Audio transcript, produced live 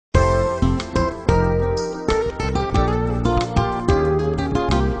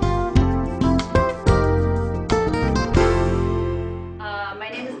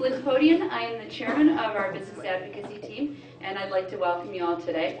advocacy team, and I'd like to welcome you all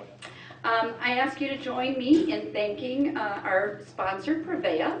today. I ask you to join me in thanking our sponsor,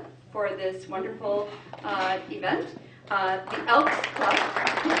 Prevea, for this wonderful event, the Elks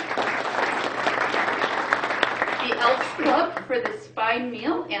Club for this fine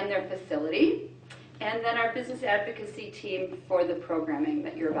meal and their facility, and then our business advocacy team for the programming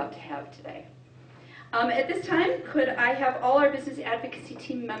that you're about to have today. At this time, could I have all our business advocacy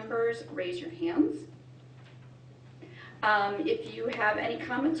team members raise your hands? If you have any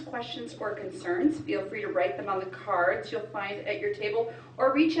comments, questions, or concerns, feel free to write them on the cards you'll find at your table,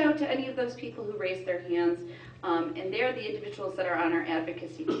 or reach out to any of those people who raised their hands, and they're the individuals that are on our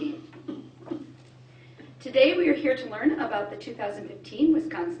advocacy team. Today we are here to learn about the 2015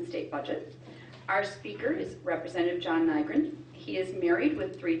 Wisconsin State Budget. Our speaker is Representative John Nygren. He is married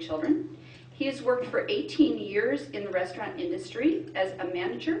with 3 children. He has worked for 18 years in the restaurant industry as a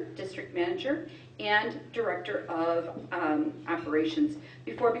manager, district manager, and director of operations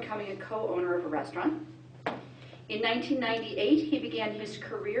before becoming a co-owner of a restaurant. In 1998, he began his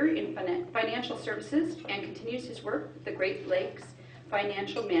career in financial services and continues his work with the Great Lakes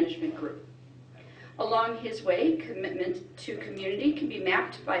Financial Management Group. Along his way, commitment to community can be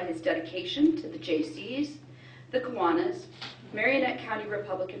mapped by his dedication to the Jaycees, the Kiwanis, Marionette County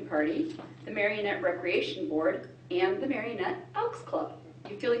Republican Party, the Marionette Recreation Board, and the Marionette Elks Club.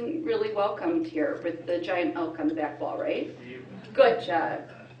 You're feeling really welcomed here with the giant elk on the back wall, right? Good job.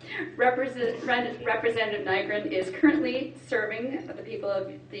 Representative Nygren is currently serving the people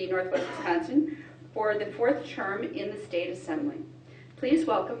of the Northwest Wisconsin for the 4th term in the State Assembly. Please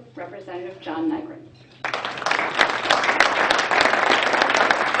welcome Representative John Nygren.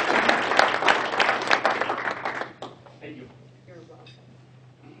 Thank you.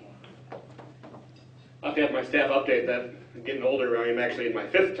 I'll have my staff update that I'm getting older. I'm actually in my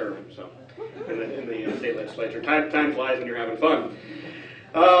 5th term, so in the state legislature. Time flies when you're having fun.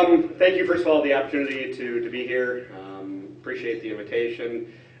 Thank you, first of all, the opportunity to be here. Appreciate the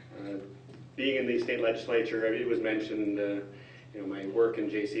invitation. Being in the state legislature, it was mentioned. My work in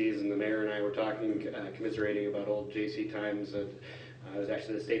Jaycees, and the mayor and I were talking, commiserating about old JC times. I was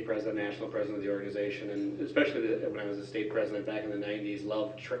actually the state president, national president of the organization, and especially when I was the state president back in the 90s,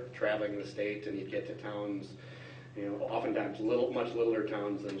 loved traveling the state, and you'd get to towns, oftentimes much littler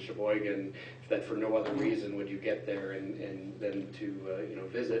towns than Sheboygan, that for no other reason would you get there and then to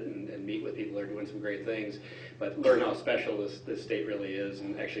visit and meet with people who are doing some great things, but learn how special this state really is.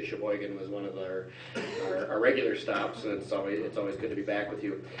 And actually Sheboygan was one of our regular stops, and it's always good to be back with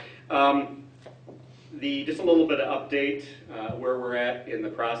you. Just a little bit of update where we're at in the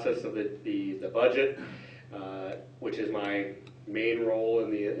process of the budget, which is my main role in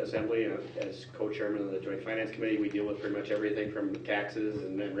the Assembly. As co-chairman of the Joint Finance Committee, we deal with pretty much everything from taxes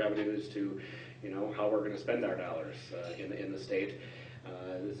and then revenues to how we're going to spend our dollars in the state.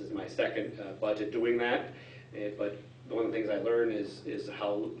 This is my 2nd budget doing that, but one of the things I learned is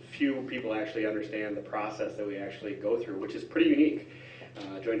how few people actually understand the process that we actually go through, which is pretty unique.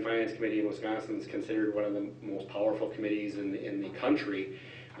 Joint Finance Committee in Wisconsin is considered one of the most powerful committees in the country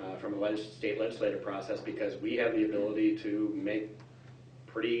from a state legislative process, because we have the ability to make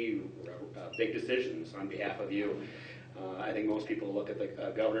pretty big decisions on behalf of you. I think most people look at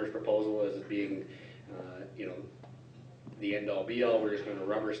the governor's proposal as being, the end-all be-all. We're just going to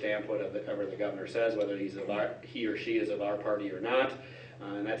rubber stamp whatever the governor says, whether he or she is of our party or not.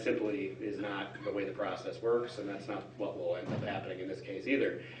 And that simply is not the way the process works, and that's not what will end up happening in this case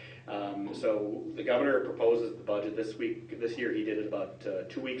either. So the governor proposes the budget this year. He did it about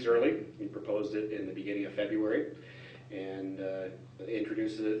 2 weeks early. He proposed it in the beginning of February, and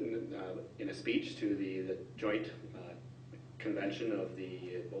introduces it in a speech to the joint convention of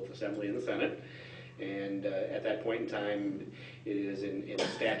both Assembly and the Senate. And at that point in time, it is in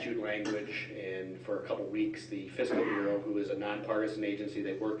statute language, and for a couple weeks, the Fiscal Bureau, who is a nonpartisan agency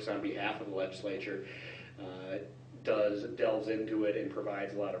that works on behalf of the legislature, delves into it and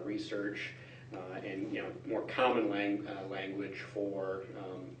provides a lot of research and more common language for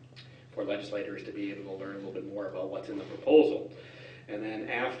legislators to be able to learn a little bit more about what's in the proposal. And then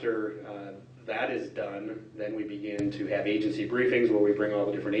after that is done, then we begin to have agency briefings where we bring all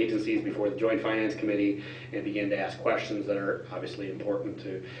the different agencies before the Joint Finance Committee and begin to ask questions that are obviously important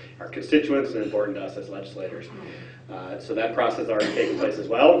to our constituents and important to us as legislators. So that process has already taken place as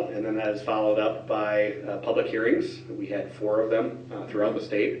well, and then that is followed up by public hearings. We had 4 of them throughout the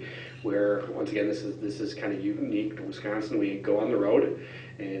state, where once again this is kind of unique to Wisconsin. We go on the road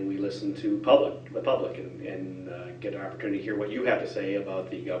and we listen listen to the public, and get an opportunity to hear what you have to say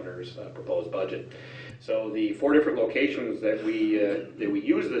about the governor's proposed budget. So the 4 different locations that we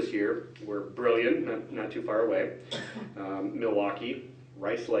used this year were Brillion, not too far away, Milwaukee,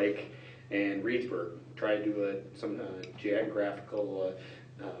 Rice Lake, and Reedsburg. Try to do some geographical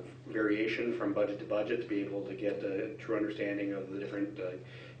variation from budget to budget to be able to get a true understanding of the different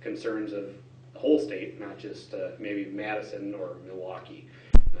concerns of the whole state, not just maybe Madison or Milwaukee.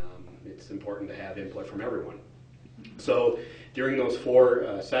 It's important to have input from everyone. So during those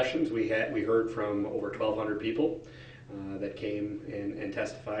 4 sessions, we heard from over 1,200 people that came and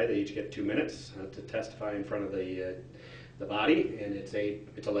testified. They each get 2 minutes to testify in front of the body, and it's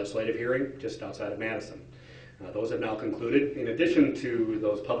a legislative hearing just outside of Madison. Those have now concluded. In addition to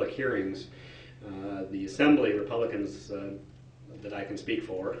those public hearings, the Assembly Republicans that I can speak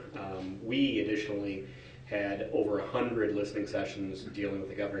for, we additionally had over 100 listening sessions dealing with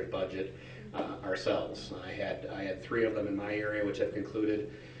the governor's budget ourselves. I had 3 of them in my area, which have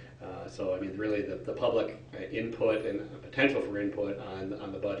concluded. So I mean, really, the public input and potential for input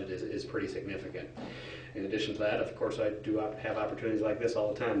on the budget is pretty significant. In addition to that, of course, I do have opportunities like this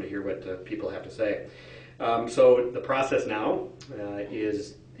all the time to hear what people have to say. So the process now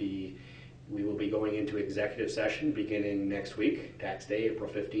is we will be going into executive session beginning next week. Tax Day, April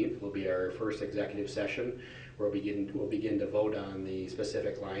 15th, will be our first executive session where we'll begin to vote on the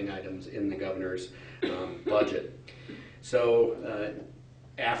specific line items in the governor's budget. So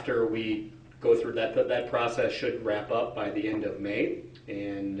after we go through that process should wrap up by the end of May,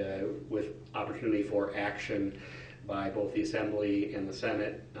 and with opportunity for action by both the Assembly and the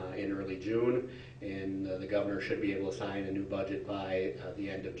Senate in early June, and the governor should be able to sign a new budget by the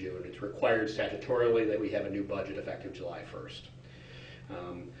end of June. It's required statutorily that we have a new budget effective July 1st.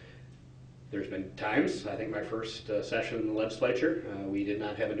 There's been times, I think my first session in the legislature, we did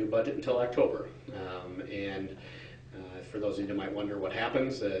not have a new budget until October. And for those of you who might wonder what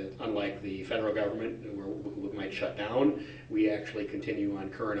happens, unlike the federal government who might shut down, we actually continue on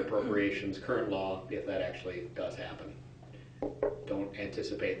current appropriations, current law, if that actually does happen. Don't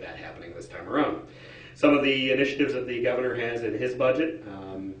anticipate that happening this time around. Some of the initiatives that the governor has in his budget,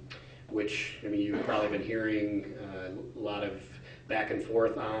 which, I mean, you've probably been hearing a lot of back and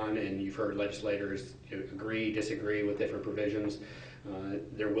forth on, and you've heard legislators agree, disagree with different provisions.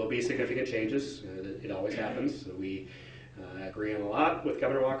 There will be significant changes. It always happens. We agree on a lot with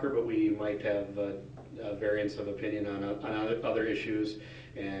Governor Walker, but we might have a variance of opinion on other issues,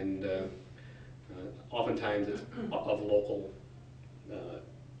 and oftentimes it's of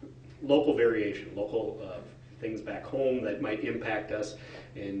local variation, local things back home that might impact us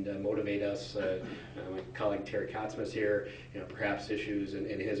and motivate us. My colleague Terry Kotzmas here, perhaps issues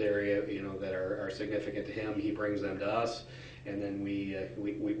in his area, that are significant to him. He brings them to us, and then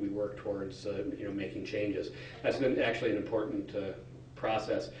we work towards making changes. That's actually an important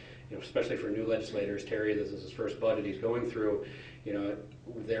process, especially for new legislators. Terry, this is his first budget he's going through.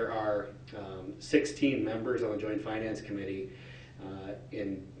 There are 16 members on the Joint Finance Committee.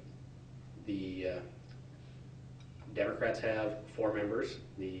 In the Democrats have 4 members.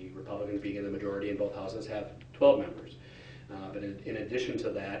 The Republicans, being in the majority in both houses, have 12 members. But in addition to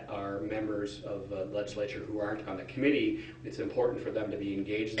that, are members of the legislature who aren't on the committee. It's important for them to be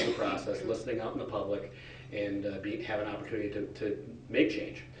engaged in the process, listening out in the public, and have an opportunity to make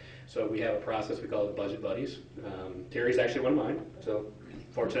change. So we have a process we call it Budget Buddies. Terry's actually one of mine, so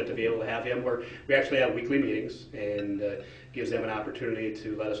fortunate to be able to have him. Where we actually have weekly meetings, and gives them an opportunity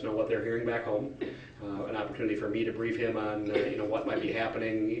to let us know what they're hearing back home. An opportunity for me to brief him on what might be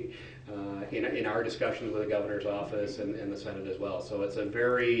happening in our discussions with the governor's office and the Senate as well. So it's a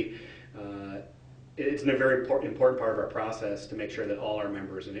very important part of our process to make sure that all our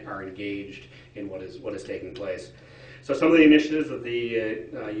members are engaged in what is taking place. So some of the initiatives that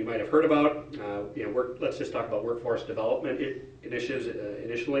you might have heard about, let's just talk about workforce development initiatives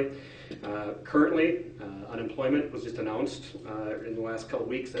initially. Currently, unemployment was just announced in the last couple of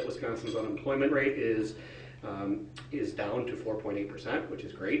weeks that Wisconsin's unemployment rate is down to 4.8%, which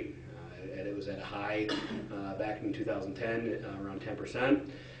is great. And it was at a high back in 2010, around 10%.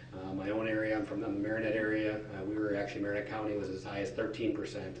 My own area, I'm from the Marinette area. Marinette County was as high as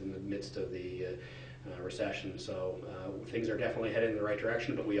 13% in the midst of the recession. So things are definitely heading in the right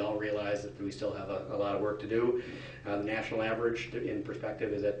direction, but we all realize that we still have a lot of work to do. The national average, in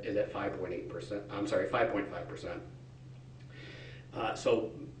perspective, is at 5.8%. I'm sorry, 5.5%.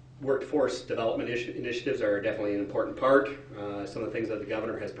 So workforce development initiatives are definitely an important part. Some of the things that the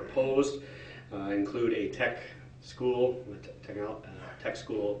governor has proposed include a tech school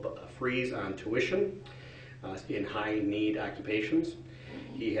freeze on tuition in high-need occupations.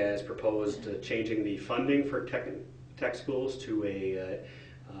 He has proposed changing the funding for tech schools to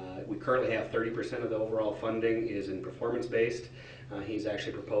we currently have 30% of the overall funding is in performance-based. He's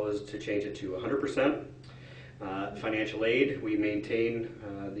actually proposed to change it to 100%. Financial aid, we maintain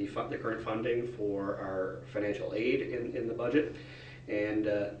the current funding for our financial aid in the budget. And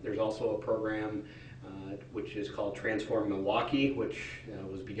there's also a program which is called Transform Milwaukee, which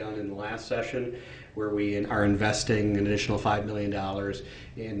was begun in the last session, where we are investing an additional $5 million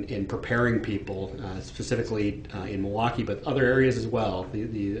in preparing people, specifically in Milwaukee, but other areas as well.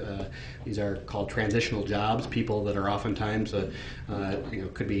 These are called transitional jobs, people that are oftentimes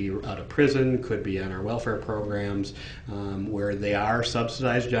could be out of prison, could be on our welfare programs, where they are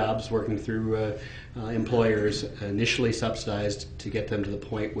subsidized jobs working through employers, initially subsidized to get them to the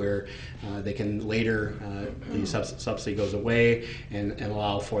point where they can later, the subsidy goes away and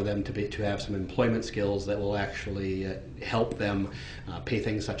allow for them to have some employment skills that will actually help them pay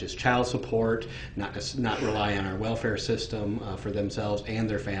things such as child support, not rely on our welfare system for themselves and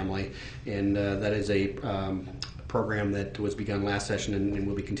their family. And that is a program that was begun last session and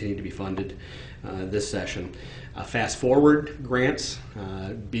will be continued to be funded this session. Fast Forward grants,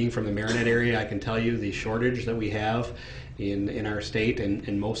 being from the Marinette area, I can tell you the shortage that we have in our state,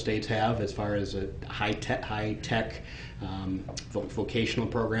 and most states have, as far as high tech vocational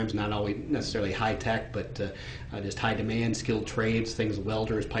programs, not always necessarily high tech, but just high demand skilled trades, things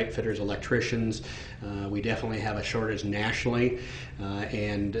welders, pipe fitters, electricians. We definitely have a shortage nationally,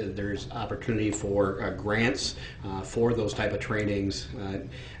 and there's opportunity for grants for those type of trainings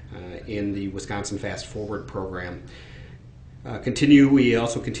in the Wisconsin Fast Forward program. We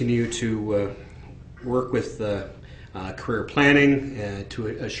also continue to work with career planning to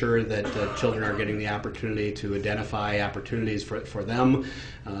assure that children are getting the opportunity to identify opportunities for them.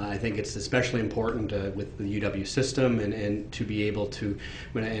 I think it's especially important with the UW system and to be able to,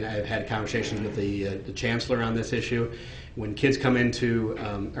 and I've had conversations with the chancellor on this issue. When kids come into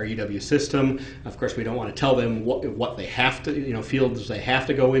our UW system, of course, we don't want to tell them what they have to, fields they have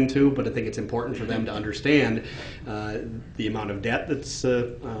to go into, but I think it's important for them to understand the amount of debt that's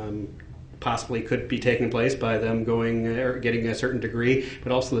possibly could be taking place by them going or getting a certain degree,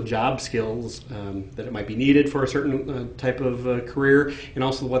 but also the job skills that it might be needed for a certain type of career, and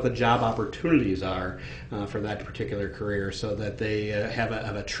also what the job opportunities are for that particular career, so that they have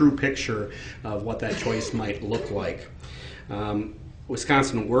a true picture of what that choice might look like.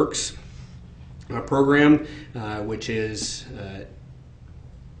 Wisconsin Works program, which is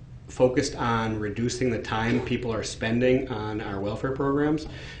focused on reducing the time people are spending on our welfare programs.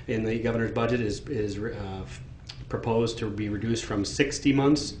 In the governor's budget is proposed to be reduced from 60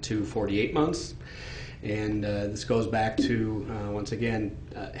 months to 48 months. And this goes back to, once again,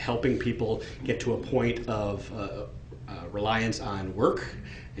 helping people get to a point of reliance on work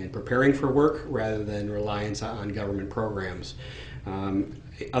and preparing for work rather than reliance on government programs.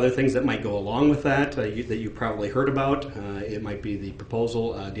 Other things that might go along with that that you've probably heard about, it might be the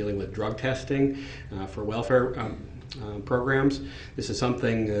proposal dealing with drug testing for welfare programs. This is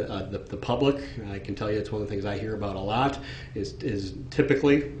something the public, I can tell you it's one of the things I hear about a lot, is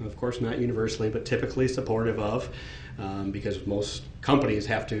typically, of course not universally, but typically supportive of, because most companies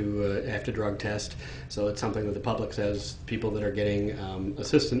have to drug test, so it's something that the public says people that are getting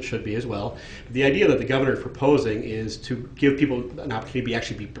assistance should be as well. But the idea that the governor is proposing is to give people an opportunity to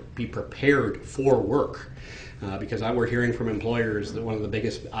actually be prepared for work. Because we're hearing from employers that one of the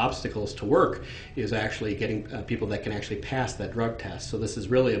biggest obstacles to work is actually getting people that can actually pass that drug test. So this is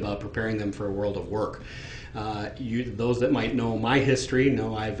really about preparing them for a world of work. Those that might know my history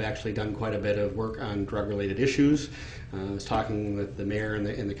know I've actually done quite a bit of work on drug-related issues. I was talking with the mayor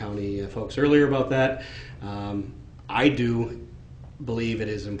and the county folks earlier about that. I do believe it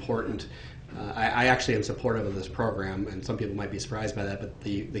is important. I actually am supportive of this program, and some people might be surprised by that, but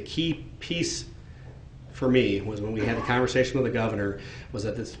the key piece for me was when we had the conversation with the governor was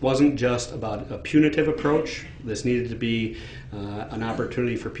that this wasn't just about a punitive approach. This needed to be an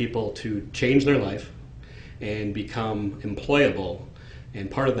opportunity for people to change their life and become employable, and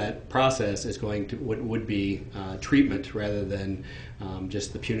part of that process is would be treatment rather than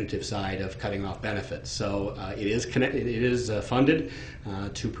just the punitive side of cutting off benefits. So it is funded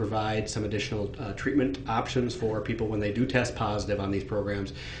to provide some additional treatment options for people when they do test positive on these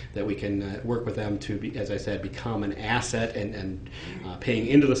programs, that we can work with them to, as I said, become an asset and paying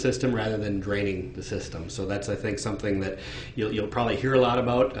into the system rather than draining the system. So that's, I think, something that you'll probably hear a lot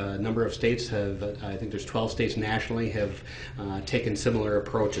about. A number of states have, I think there's 12 states nationally, have taken similar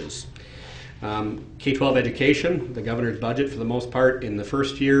approaches. K-12 education, the governor's budget for the most part in the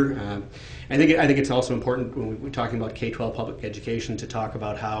first year, I think it's also important when we're talking about K-12 public education to talk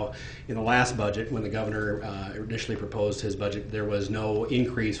about how in the last budget, when the governor initially proposed his budget, there was no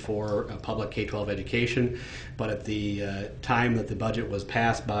increase for public K-12 education, but at the time that the budget was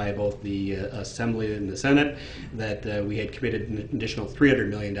passed by both the Assembly and the Senate, that we had committed an additional $300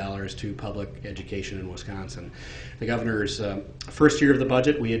 million to public education in Wisconsin. The governor's first year of the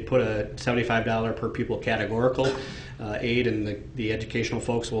budget, we had put a $75 per pupil categorical aid, and the educational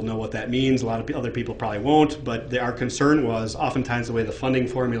folks will know what that means. A lot of other people probably won't, but our concern was oftentimes the way the funding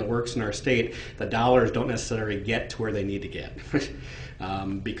formula works in our state, the dollars don't necessarily get to where they need to get.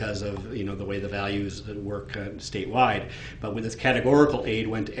 Because of the way the values work statewide. But with this categorical aid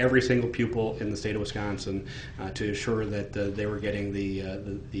went to every single pupil in the state of Wisconsin to ensure that they were getting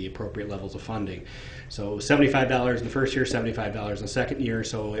the appropriate levels of funding. So $75 in the first year, $75 in the second year,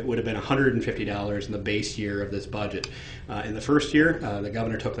 so it would have been $150 in the base year of this budget. In the first year, the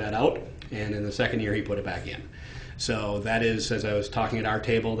governor took that out, and in the second year he put it back in. So that is, as I was talking at our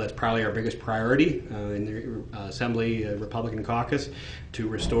table, that's probably our biggest priority in the Assembly Republican caucus, to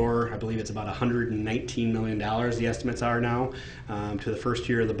restore, I believe it's about $119 million, the estimates are now, to the first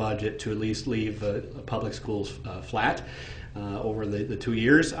year of the budget to at least leave public schools flat. Over the 2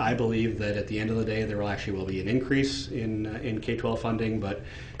 years, I believe that at the end of the day there will be an increase in K-12 funding, but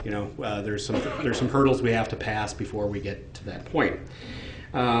there's some hurdles we have to pass before we get to that point.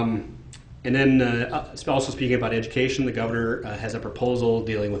 And then also speaking about education, the governor has a proposal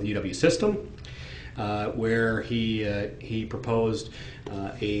dealing with the UW system, where he proposed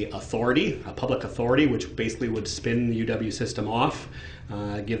a public authority, which basically would spin the UW system off,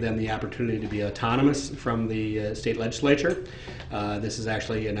 give them the opportunity to be autonomous from the state legislature. This is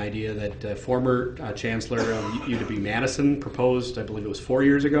actually an idea that former Chancellor of UW-Madison proposed, I believe it was 4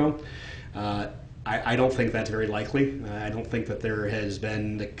 years ago. I don't think that's very likely. I don't think that there has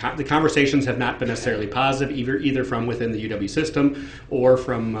been, the conversations have not been necessarily positive, either from within the UW system or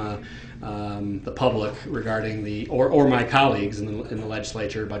from the public regarding or my colleagues in the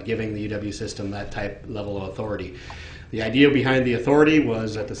legislature about giving the UW system that type level of authority. The idea behind the authority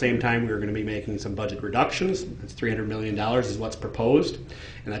was at the same time we were going to be making some budget reductions. It's $300 million is what's proposed,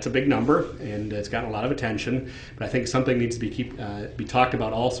 and that's a big number, and it's gotten a lot of attention. But I think something needs to be talked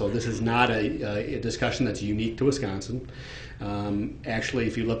about also. This is not a discussion that's unique to Wisconsin. Actually,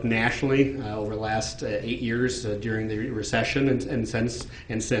 if you look nationally over the last 8 years during the recession and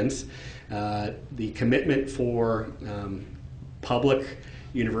since, the commitment for public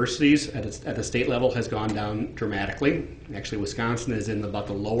universities at the state level has gone down dramatically. Actually, Wisconsin is in about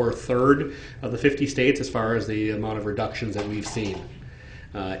the lower third of the 50 states as far as the amount of reductions that we've seen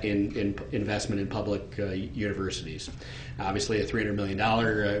in investment in public universities. Obviously, a $300 million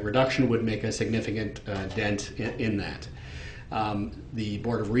reduction would make a significant dent in that. The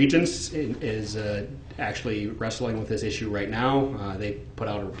Board of Regents is actually wrestling with this issue right now. They put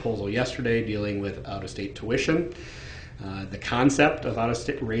out a proposal yesterday dealing with out-of-state tuition. The concept of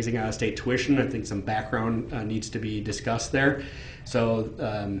raising out-of-state tuition, I think some background needs to be discussed there.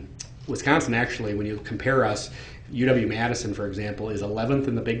 So Wisconsin actually, when you compare us, UW-Madison, for example, is 11th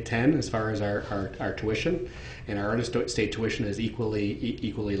in the Big Ten as far as our tuition, and our out-of-state tuition is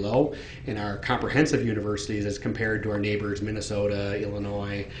equally low. And our comprehensive universities, as compared to our neighbors, Minnesota,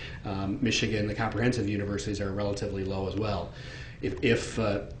 Illinois, Michigan, the comprehensive universities are relatively low as well.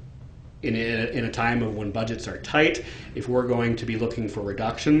 In a time of when budgets are tight, if we're going to be looking for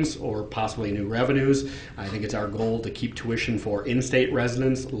reductions or possibly new revenues, I think it's our goal to keep tuition for in-state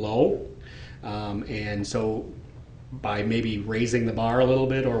residents low. And so by maybe raising the bar a little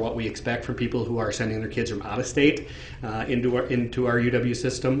bit, or what we expect from people who are sending their kids from out of state into our UW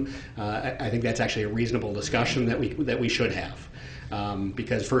system, I think that's actually a reasonable discussion that we should have.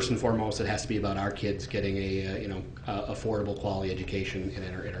 Because first and foremost, it has to be about our kids getting a affordable quality education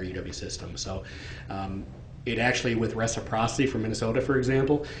in our UW system. So it actually, with reciprocity from Minnesota, for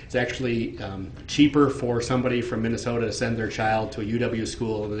example, it's actually cheaper for somebody from Minnesota to send their child to a UW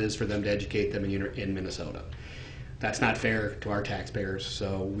school than it is for them to educate them in Minnesota. That's not fair to our taxpayers,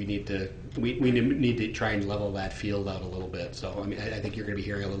 so we need to try and level that field out a little bit. So I think you're going to be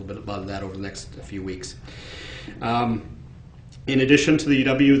hearing a little bit about that over the next few weeks. In addition to the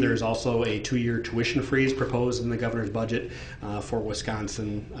UW, there's also a 2-year tuition freeze proposed in the governor's budget for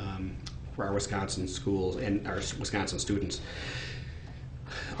Wisconsin, for our Wisconsin schools and our Wisconsin students.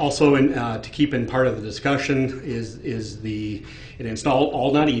 Also, to keep in part of the discussion is it's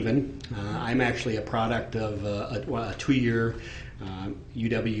all not even. I'm actually a product of a 2-year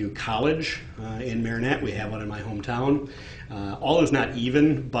UW College in Marinette. We have one in my hometown. All is not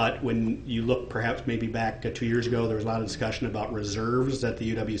even, but when you look perhaps maybe back 2 years ago, there was a lot of discussion about reserves at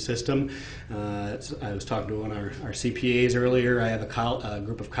the UW system. I was talking to one of our CPAs earlier. I have a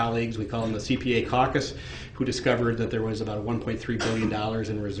group of colleagues, we call them the CPA caucus, who discovered that there was about $1.3 billion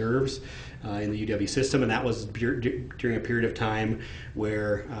in reserves in the UW system, and that was during a period of time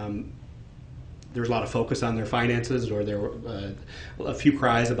where there was a lot of focus on their finances, or there were a few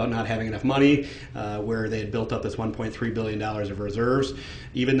cries about not having enough money, where they had built up this $1.3 billion of reserves.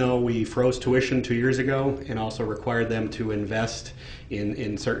 Even though we froze tuition 2 years ago and also required them to invest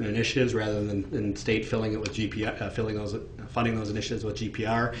in certain initiatives rather than state filling it with GPR, funding those initiatives with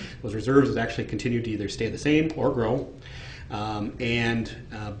GPR, those reserves have actually continued to either stay the same or grow.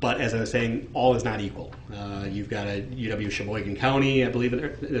 But as I was saying, all is not equal. You've got a UW Sheboygan County, I believe,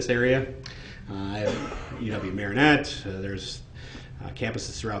 in this area. I have UW Marinette. There's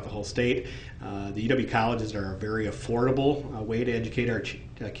campuses throughout the whole state. The UW colleges are a very affordable way to educate our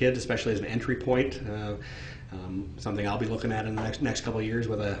kids, especially as an entry point. Something I'll be looking at in the next couple of years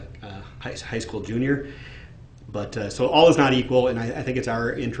with a high school junior. But so all is not equal, and I think it's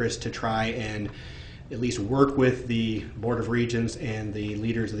our interest to try and at least work with the Board of Regents and the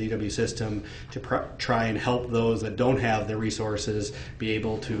leaders of the UW system to try and help those that don't have the resources be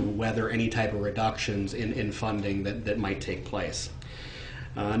able to weather any type of reductions in funding that might take place.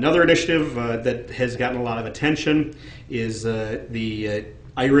 Another initiative that has gotten a lot of attention is the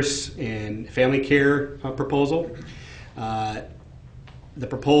IRIS and family care proposal. The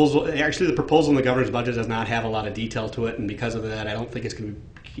proposal in the governor's budget does not have a lot of detail to it, and because of that, I don't think it's going to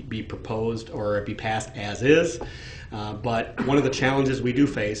be proposed or be passed as is. But one of the challenges we do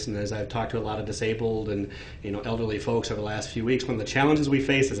face, and as I've talked to a lot of disabled and elderly folks over the last few weeks, one of the challenges we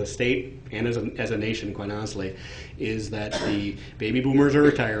face as a state and as a nation, quite honestly, is that the baby boomers are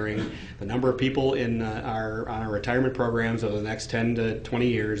retiring. The number of people on our retirement programs over the next 10 to 20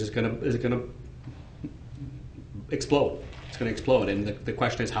 years is going to explode. It's going to explode, and the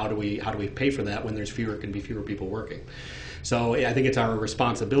question is how do we pay for that when there's can be fewer people working? So I think it's our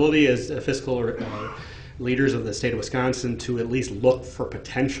responsibility as fiscal leaders of the state of Wisconsin to at least look for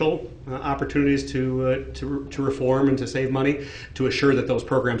potential opportunities to reform and to save money, to assure that those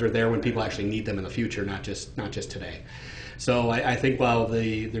programs are there when people actually need them in the future, not just today. So I think while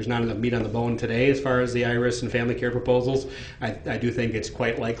there's not enough meat on the bone today as far as the IRIS and family care proposals, I do think it's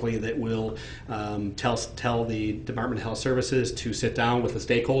quite likely that we'll tell the Department of Health Services to sit down with the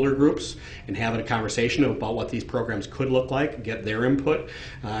stakeholder groups and have a conversation about what these programs could look like, get their input,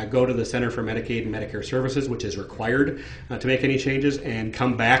 go to the Center for Medicaid and Medicare Services, which is required to make any changes, and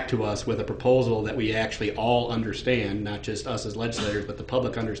come back to us with a proposal that we actually all understand, not just us as legislators, but the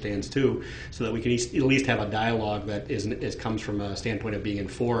public understands too, so that we can at least have a dialogue that comes from a standpoint of being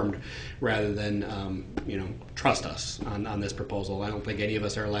informed rather than trust us on this proposal. I don't think any of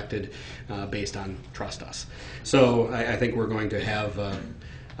us are elected based on trust us. So I think we're going to have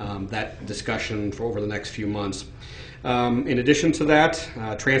that discussion for over the next few months. In addition to that,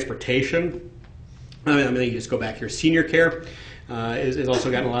 transportation. I'm going to just go back here. Senior care is also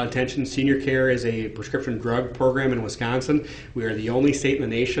gotten a lot of attention. Senior care is a prescription drug program in Wisconsin. We are the only state in the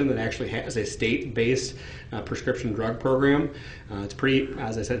nation that actually has a state-based prescription drug program. It's pretty,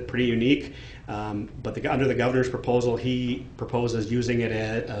 as I said, pretty unique. But under the governor's proposal, he proposes using it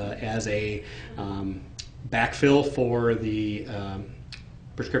as a backfill for the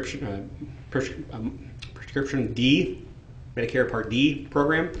prescription D, Medicare Part D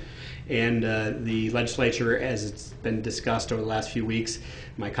program. And the legislature, as it's been discussed over the last few weeks,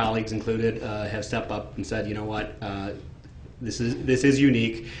 my colleagues included, have stepped up and said, you know what, this is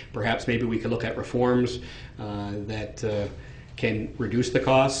unique. Perhaps maybe we could look at reforms that can reduce the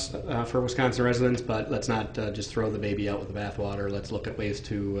costs for Wisconsin residents, but let's not just throw the baby out with the bathwater. Let's look at ways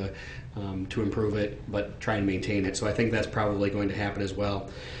to improve it, but try and maintain it. So I think that's probably going to happen as well.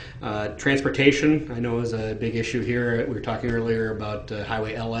 Transportation, I know, is a big issue here. We were talking earlier about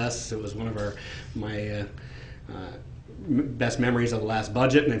Highway LS. It was one of my best memories of the last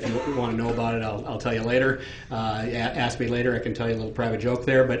budget, and if you want to know about it, I'll tell you later. Ask me later, I can tell you a little private joke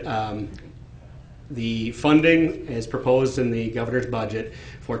there. But the funding as proposed in the governor's budget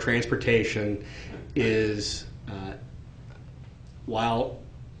for transportation is, while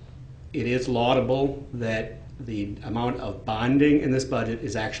it is laudable that the amount of bonding in this budget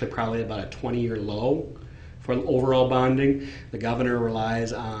is actually probably about a 20-year low for overall bonding. The governor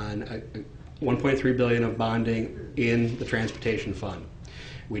relies on $1.3 billion of bonding in the transportation fund.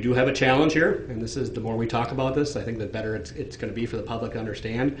 We do have a challenge here, and this is the more we talk about this, I think the better it's going to be for the public to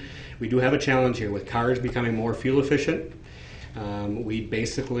understand. We do have a challenge here with cars becoming more fuel efficient. We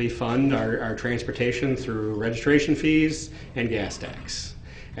basically fund our transportation through registration fees and gas tax.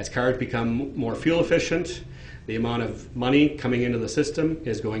 As cars become more fuel efficient, the amount of money coming into the system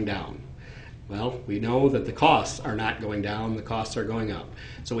is going down. Well, we know that the costs are not going down, the costs are going up.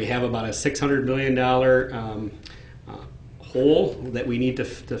 So we have about a $600 million hole that we need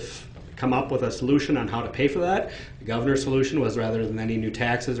to come up with a solution on how to pay for that. The governor's solution was, rather than any new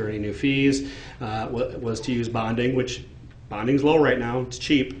taxes or any new fees, was to use bonding, which bonding's low right now, it's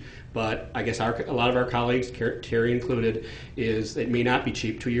cheap, but I guess a lot of our colleagues, Terry included, is it may not be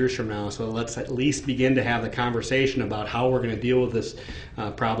cheap 2 years from now, so let's at least begin to have the conversation about how we're going to deal with this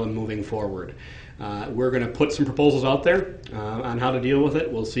problem moving forward. We're going to put some proposals out there on how to deal with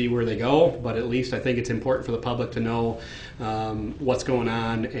it. We'll see where they go, but at least I think it's important for the public to know what's going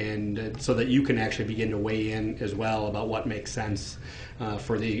on, and so that you can actually begin to weigh in as well about what makes sense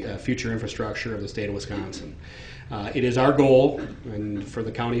for the future infrastructure of the state of Wisconsin. It is our goal, and for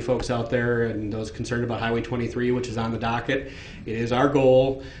the county folks out there and those concerned about Highway 23, which is on the docket, it is our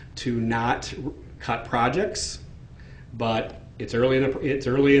goal to not cut projects, but it's early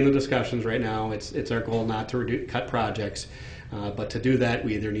in the discussions right now. It's our goal not to cut projects, but to do that,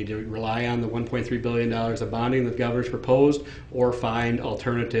 we either need to rely on the $1.3 billion of bonding that the governor's proposed, or find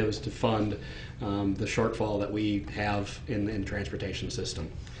alternatives to fund the shortfall that we have in the transportation system.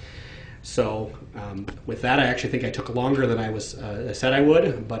 So with that, I actually think I took longer than I said I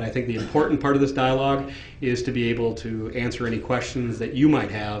would, but I think the important part of this dialogue is to be able to answer any questions that you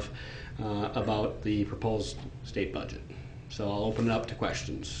might have about the proposed state budget. So I'll open it up to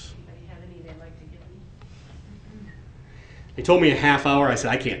questions. Anybody have any they'd like to give me? They told me a half hour. I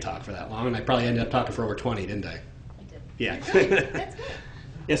said I can't talk for that long, and I probably ended up talking for over 20, didn't I? I did. Yeah. That's good.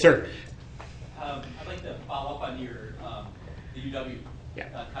 Yes, sir. I'd like to follow up on your the UW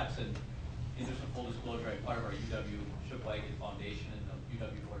cuts, and in just a full disclosure, I'm part of our UW Sheboygan Foundation and the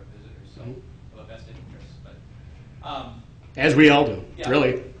UW Board of Visitors, so I have a vested interest. But as we all do, yeah,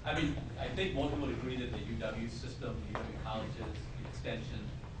 really. I mean, I think most people would agree that the UW system, the UW colleges, the extension,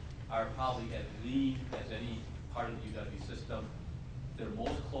 are probably as lean as any part of the UW system. They're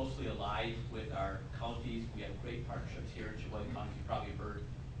most closely allied with our counties. We have great partnerships here in Sheboygan County. You probably heard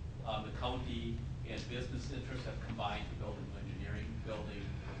the county and business interests have combined to build a new engineering building.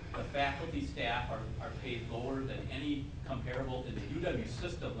 The faculty staff are paid lower than any comparable in the UW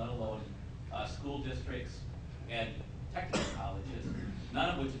system, let alone school districts and technical colleges, none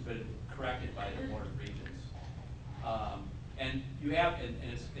of which has been corrected by the Board of Regents. And you have, and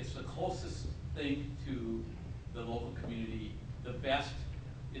it's the closest thing to the local community, the best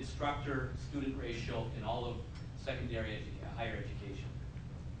instructor-student ratio in all of higher education.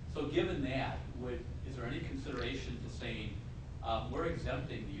 So given that, is there any consideration to saying we're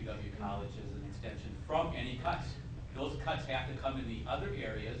exempting the UW colleges and extension from any cuts? Those cuts have to come in the other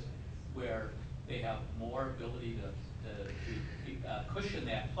areas where they have more ability to cushion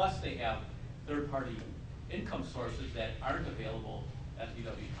that, plus they have third-party income sources that aren't available at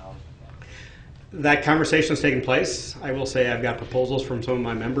UW College. That conversation is taking place. I will say I've got proposals from some of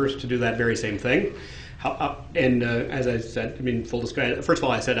my members to do that very same thing. As I said, I mean, full disclosure. First of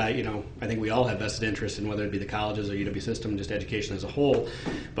all, I said I think we all have vested interest in whether it be the colleges or UW system, just education as a whole.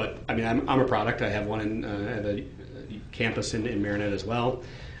 But I mean, I'm a product. I have one at a campus in Marinette as well.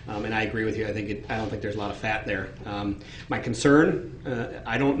 And I agree with you. I don't think there's a lot of fat there. My concern,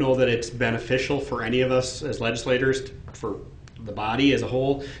 I don't know that it's beneficial for any of us as legislators, for the body as a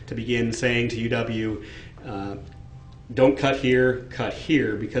whole, to begin saying to UW, don't cut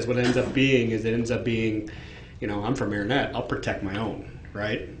here, because what it ends up being, I'm from Marinette, I'll protect my own,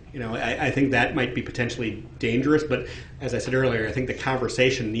 right? I think that might be potentially dangerous, but as I said earlier, I think the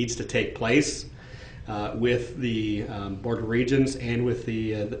conversation needs to take place with the Board of Regents and with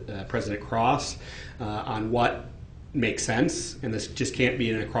the President Cross on what makes sense, and this just can't be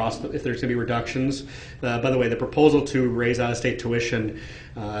an across, if there's going to be reductions. By the way, the proposal to raise out-of-state tuition,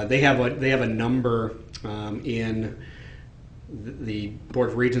 they have a number in the Board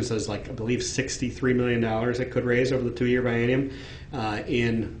of Regents says, I believe $63 million it could raise over the 2-year biennium.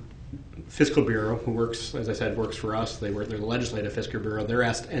 In Fiscal Bureau, who works, as I said, works for us. They're the Legislative Fiscal Bureau. They're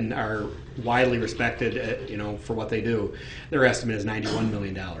and are widely respected, for what they do. Their estimate is $91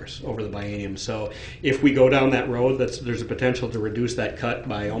 million over the biennium. So if we go down that road, there's a potential to reduce that cut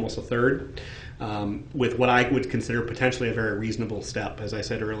by almost a third, with what I would consider potentially a very reasonable step. As I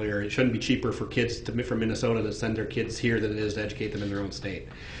said earlier, it shouldn't be cheaper for kids from Minnesota to send their kids here than it is to educate them in their own state.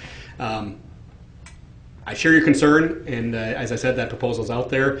 I share your concern, and as I said, that proposal's out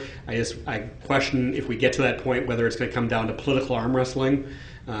there. I question if we get to that point whether it's going to come down to political arm wrestling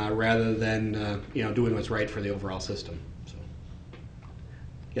rather than doing what's right for the overall system. So.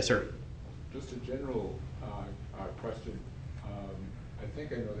 Yes, sir. Just a general question. I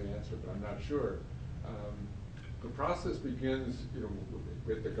think I know the answer, but I'm not sure. The process begins,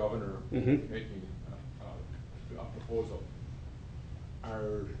 with the governor making a proposal.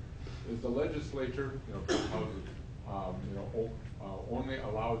 Is the legislature, both houses, only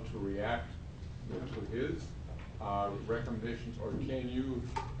allowed to react to his recommendations, or can you?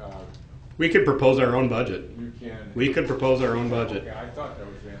 We could propose our own budget. You can. We could propose our own budget. Okay, I thought that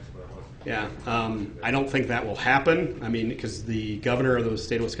was the answer, but I wasn't. Yeah, I don't think that will happen. I mean, because the governor of the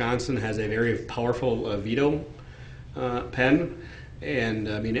state of Wisconsin has a very powerful veto pen, and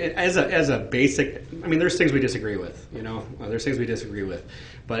I mean, as a basic, I mean, there's things we disagree with. There's things we disagree with,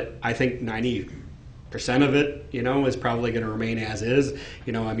 but I think 90% of it, is probably going to remain as is.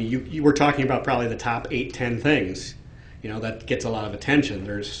 I mean, you were talking about probably the top 8-10 things. That gets a lot of attention.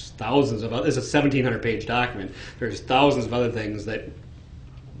 There's thousands of other, this is a 1,700-page document. There's thousands of other things that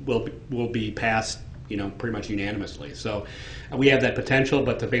will be passed, pretty much unanimously. So we have that potential,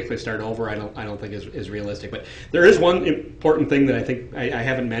 but to basically start over, I don't think is realistic. But there is one important thing that I think I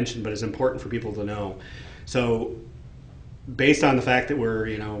haven't mentioned, but is important for people to know. So based on the fact that we're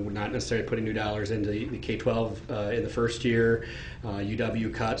not necessarily putting new dollars into the K-12 in the first year,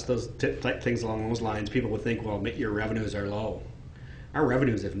 UW cuts, those things along those lines, people would think, well, your revenues are low. Our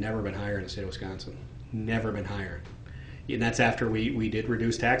revenues have never been higher in the state of Wisconsin. Never been higher. And that's after we did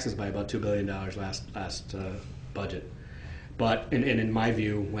reduce taxes by about $2 billion last budget. But in my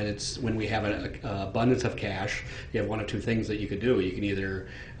view, when we have an abundance of cash, you have one of two things that you could do. You can either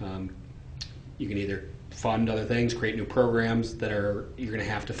fund other things, create new programs that you're going to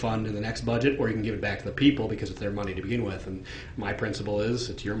have to fund in the next budget, or you can give it back to the people because it's their money to begin with. And my principle is,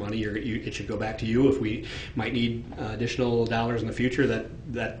 it's your money. It should go back to you. If we might need additional dollars in the future,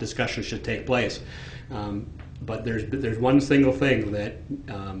 that discussion should take place. But there's one single thing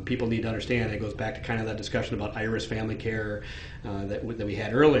that people need to understand. It goes back to kind of that discussion about Iris Family Care that we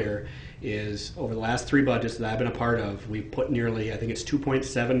had earlier. Is over the last 3 budgets that I've been a part of, we've put nearly, I think it's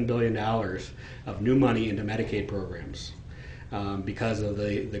 $2.7 billion of new money into Medicaid programs because of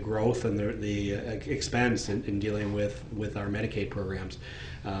the growth and the expense in dealing with our Medicaid programs.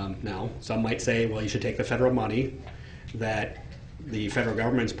 Now, some might say, well, you should take the federal money that the federal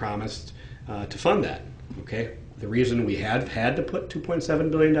government's promised to fund that. Okay. The reason we had to put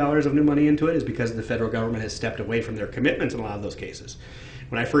 $2.7 billion of new money into it is because the federal government has stepped away from their commitments in a lot of those cases.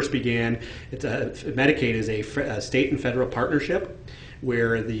 When I first began, Medicaid is a state and federal partnership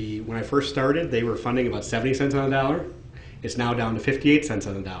where when I first started, they were funding about 70 cents on the dollar. It's now down to 58 cents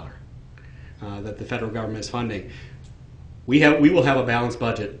on the dollar that the federal government is funding. We will have a balanced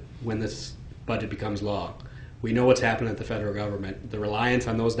budget when this budget becomes law. We know what's happening at the federal government. The reliance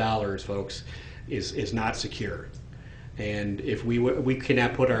on those dollars, folks, is not secure. And if we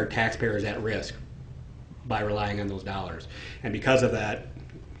cannot put our taxpayers at risk by relying on those dollars. And because of that,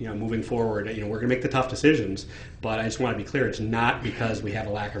 moving forward, we're going to make the tough decisions, but I just want to be clear, it's not because we have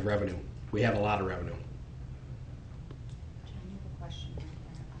a lack of revenue. We have a lot of revenue.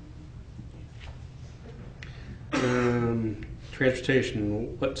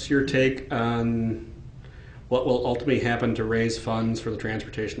 Transportation, what's your take on what will ultimately happen to raise funds for the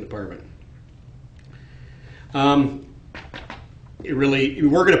transportation department? We're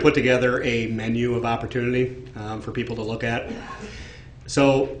going to put together a menu of opportunity for people to look at.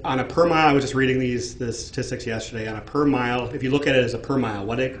 So on a per mile, I was just reading the statistics yesterday. On a per mile, if you look at it as a per mile,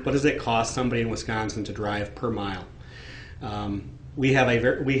 what does it cost somebody in Wisconsin to drive per mile? We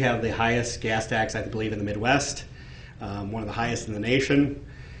have the highest gas tax, I believe, in the Midwest, one of the highest in the nation.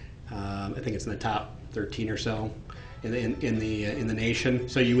 I think it's in the top 13 or so in the nation.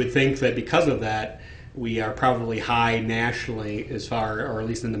 So you would think that because of that, we are probably high nationally or at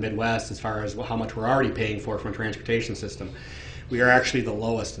least in the Midwest, as far as how much we're already paying for from a transportation system. We are actually the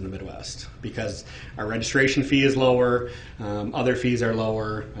lowest in the Midwest because our registration fee is lower, other fees are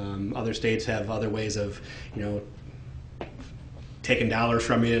lower, other states have other ways of, taking dollars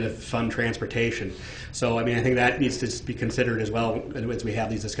from you to fund transportation. So, I think that needs to be considered as well as we have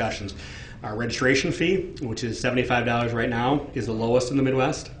these discussions. Our registration fee, which is $75 right now, is the lowest in the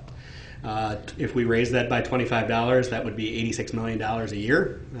Midwest. If we raise that by $25, that would be $86 million a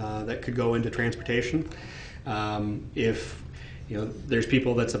year that could go into transportation. If there's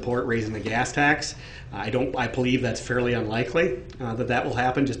people that support raising the gas tax, I believe that's fairly unlikely that will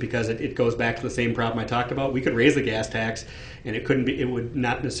happen, just because it goes back to the same problem I talked about. We could raise the gas tax, and it would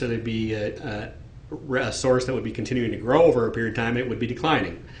not necessarily be a source that would be continuing to grow over a period of time. It would be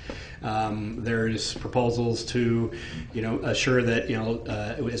declining. There's proposals to, assure that,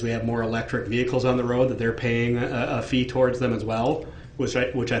 as we have more electric vehicles on the road, that they're paying a fee towards them as well,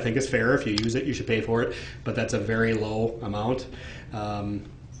 which I think is fair. If you use it, you should pay for it, but that's a very low amount.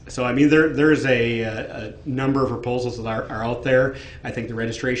 So I mean, there's a number of proposals that are out there. I think the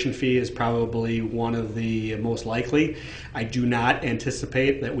registration fee is probably one of the most likely. I do not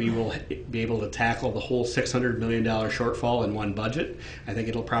anticipate that we will be able to tackle the whole $600 million shortfall in one budget. I think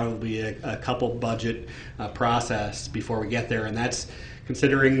it'll probably be a couple budget process before we get there, and that's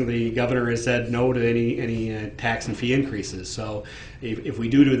considering the governor has said no to any tax and fee increases. So if we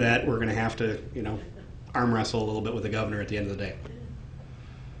do that, we're going to have to, arm wrestle a little bit with the governor at the end of the day.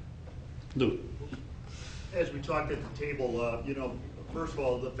 Lou. As we talked at the table, first of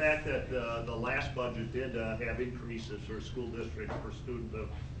all, the fact that the last budget did have increases for school districts per student of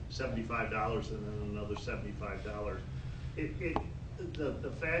 $75 and then another $75,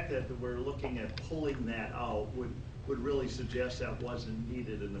 the fact that we're looking at pulling that out would really suggest that wasn't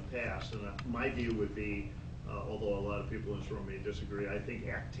needed in the past. And my view would be, although a lot of people in this room may disagree, I think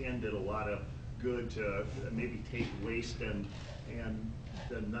Act 10 did a lot of good to maybe take waste and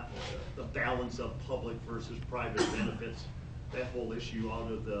the balance of public versus private benefits, that whole issue out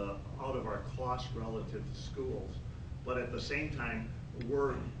of our costs relative to schools. But at the same time,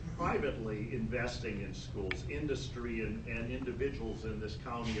 we're privately investing in schools. Industry and individuals in this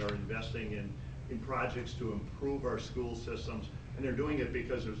county are investing in projects to improve our school systems, and they're doing it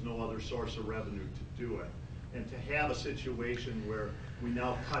because there's no other source of revenue to do it. And to have a situation where we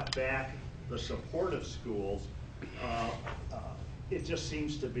now cut back the support of schools, it just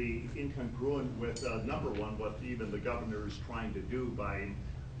seems to be incongruent with, number one, what even the governor is trying to do by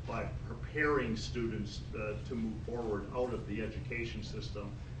preparing students to move forward out of the education system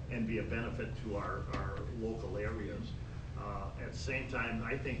and be a benefit to our local areas. At the same time,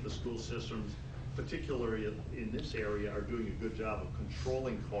 I think the school systems, particularly in this area, are doing a good job of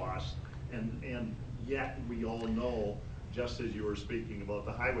controlling costs, and yet we all know, just as you were speaking about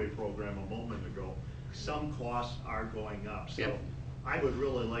the highway program a moment ago, some costs are going up. So yep. I would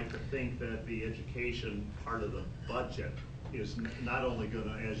really like to think that the education part of the budget is not only going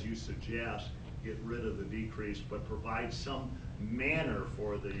to, as you suggest, get rid of the decrease, but provide some manner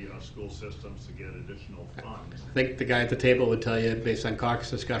for the school systems to get additional funds. I think the guy at the table would tell you, based on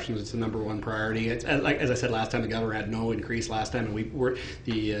caucus discussions, it's the number one priority. It's, like as I said last time, the governor had no increase last time, and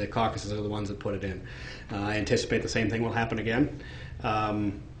the caucuses are the ones that put it in. I anticipate the same thing will happen again.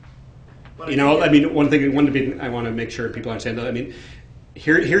 One thing I want to make sure people understand, though, I mean,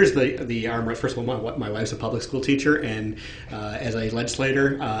 here's the arm wrestle. First of all, my wife's a public school teacher, and as a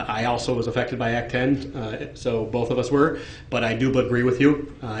legislator, I also was affected by Act 10, so both of us were. But I do agree with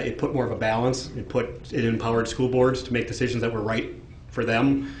you. It put more of a balance. It empowered school boards to make decisions that were right for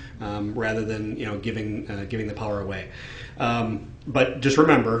them, rather than giving the power away. But just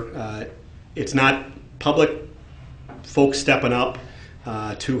remember, it's not public folks stepping up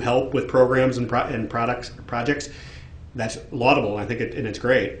to help with programs and projects. That's laudable, I think, and it's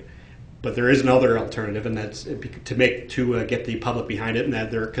great. But there is another alternative, and that's to get the public behind it, and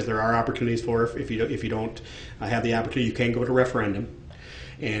because there are opportunities for if you don't have the opportunity, you can go to referendum.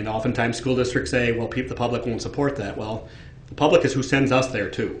 And oftentimes school districts say, well, the public won't support that. Well, the public is who sends us there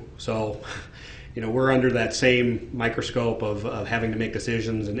too. So, we're under that same microscope of having to make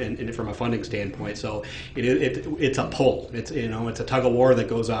decisions and from a funding standpoint. So it's a pull. It's a tug of war that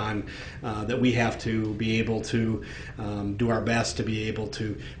goes on that we have to be able to do our best to be able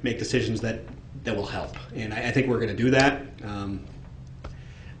to make decisions that will help. And I think we're going to do that.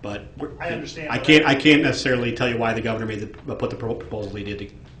 But I understand. I can't necessarily tell you why the governor put the proposal he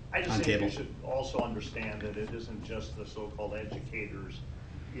did I just on think table. you should also understand that it isn't just the so-called educators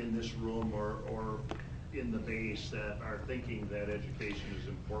in this room or in the base that are thinking that education is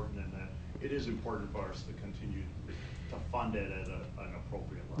important, and that it is important for us to continue to fund it at an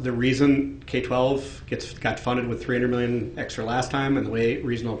appropriate level. The reason K-12 got funded with $300 million extra last time, and the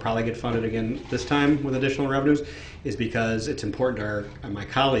reason it'll probably get funded again this time with additional revenues, is because it's important to my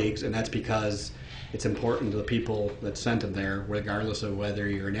colleagues, and that's because it's important to the people that sent them there, regardless of whether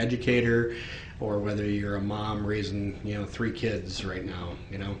you're an educator or whether you're a mom raising 3 kids right now.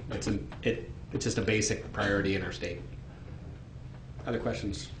 It's just a basic priority in our state. Other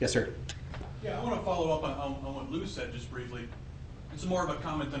questions? Yes, sir. Yeah, I want to follow up on what Lou said just briefly. It's more of a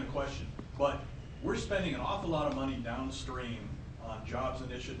comment than a question, but we're spending an awful lot of money downstream on jobs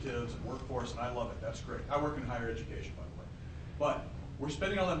initiatives and workforce, and I love it. That's great. I work in higher education, by the way. But we're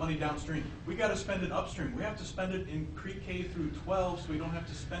spending all that money downstream. We got to spend it upstream. We have to spend it in pre-K through 12, so we don't have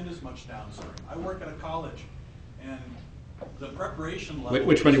to spend as much downstream. I work at a college, and the preparation level...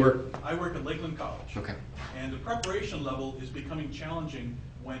 Which one do you work? I work at Lakeland College. Okay. And the preparation level is becoming challenging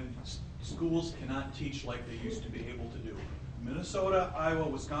when schools cannot teach like they used to be able to do. Minnesota, Iowa,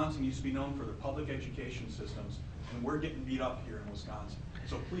 Wisconsin used to be known for their public education systems, and we're getting beat up here in Wisconsin.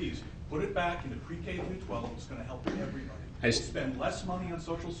 So please, put it back into pre-K through 12. It's going to help everybody. We'll spend less money on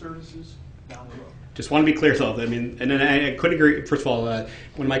social services down the road. Just want to be clear, though. I mean, and then I couldn't agree. First of all, one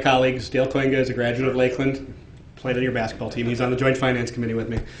of my colleagues, Dale Koinga, is a graduate of Lakeland, played on your basketball team. He's on the Joint Finance Committee with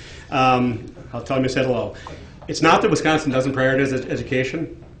me. I'll tell him you said hello. It's not that Wisconsin doesn't prioritize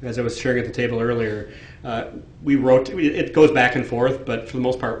education. As I was sharing at the table earlier, it goes back and forth, but for the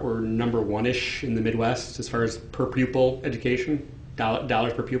most part, we're number one-ish in the Midwest as far as per pupil education,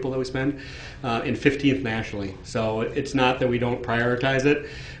 dollars per pupil that we spend, and 15th nationally. So it's not that we don't prioritize it,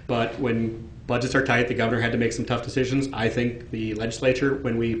 but when budgets are tight, the governor had to make some tough decisions. I think the legislature,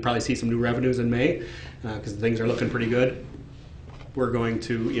 when we probably see some new revenues in May, because things are looking pretty good, we're going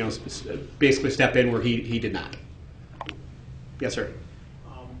to basically step in where he did not. Yes, sir.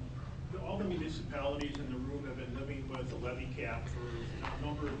 All the municipalities in the room have been living with a levy cap for a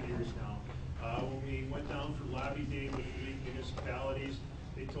number of years now. When we went down for lobby day with the league municipalities,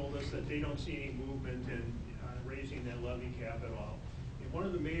 they told us that they don't see any movement in raising that levy cap at all. And one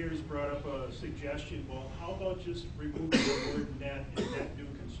of the mayors brought up a suggestion, well, how about just removing the word net in net new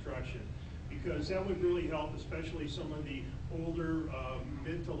construction? Because that would really help, especially some of the older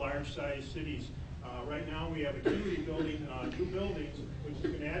mid to large size cities. Right now we have a community building, 2 buildings, which is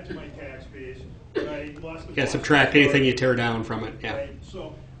going to add to my tax base, but I lost the... Yeah, subtract anything you tear down from it, yeah. Right.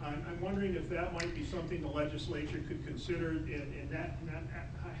 So I'm wondering if that might be something the legislature could consider in not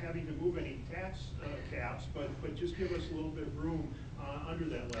having to move any tax caps, but just give us a little bit of room under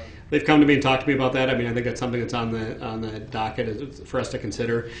that level. They've come to me and talked to me about that. I mean, I think that's something that's on the docket for us to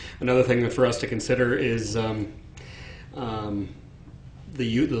consider. Another thing that for us to consider is the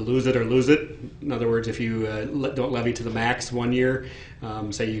lose it or lose it. In other words, if you don't levy to the max one year,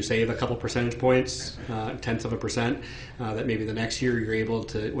 say you save a couple percentage points, tenths of a percent, that maybe the next year you're able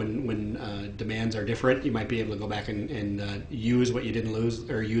to, when demands are different, you might be able to go back and use what you didn't lose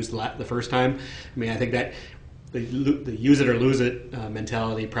or use the first time. I mean, I think that the use it or lose it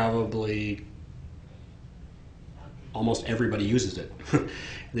mentality probably almost everybody uses it.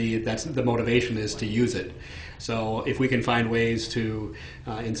 That's the motivation is to use it. So if we can find ways to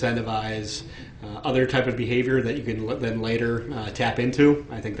incentivize other type of behavior that you can then later tap into,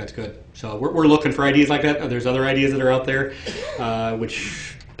 I think that's good. So we're looking for ideas like that. There's other ideas that are out there,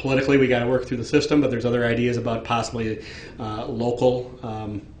 which politically we got to work through the system, but there's other ideas about possibly local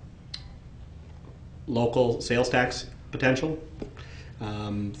sales tax potential.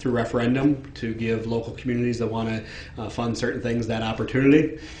 Through referendum to give local communities that want to fund certain things that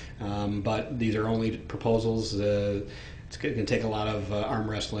opportunity. But these are only proposals. It's going to take a lot of arm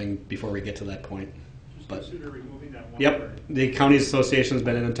wrestling before we get to that point. Just consider removing that one Yep. word. The county's association has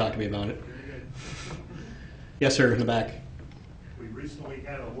been in and talked to me about it. Very good. Yes, sir, in the back. We recently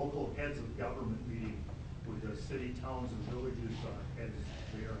had a local heads of government meeting with the city, towns, and villages heads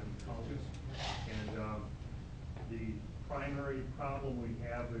there in counties. And the primary problem we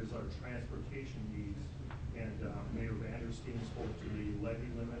have is our transportation needs. And Mayor Vandersteen spoke to the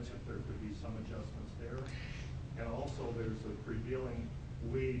levy limits, if there could be some adjustments there. And also there's a prevailing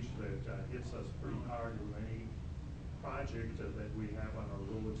wage that hits us pretty hard with any project that we have on our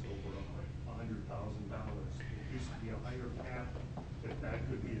roads over $100,000. It used to be a higher cap. If that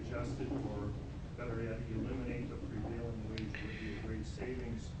could be adjusted, or better yet, eliminate the prevailing wage would be a great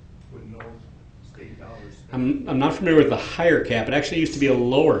savings with no state dollars. I'm not familiar with the higher cap. It actually used to be a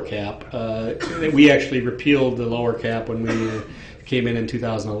lower cap. We actually repealed the lower cap when we came in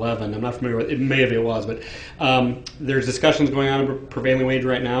 2011. I'm not familiar with it. Maybe it was, but there's discussions going on about prevailing wage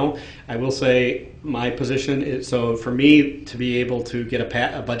right now. I will say my position is, so for me to be able to get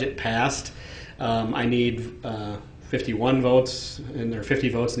a budget passed, I need 51 votes, and there are 50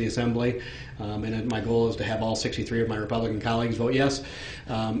 votes in the Assembly, and my goal is to have all 63 of my Republican colleagues vote yes.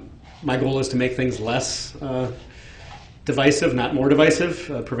 My goal is to make things less divisive, not more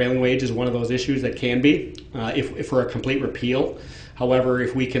divisive. Prevailing wage is one of those issues that can be, if for a complete repeal. However,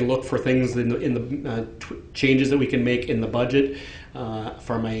 if we can look for things in the changes that we can make in the budget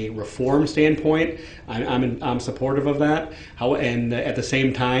from a reform standpoint, I'm supportive of that. And at the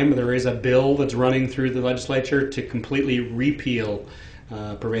same time, there is a bill that's running through the legislature to completely repeal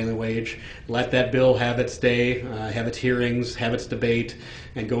prevailing wage. Let that bill have its day, have its hearings, have its debate,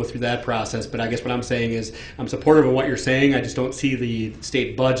 and go through that process. But I guess what I'm saying is I'm supportive of what you're saying. I just don't see the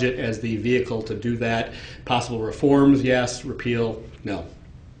state budget as the vehicle to do that. Possible reforms, yes. Repeal, no.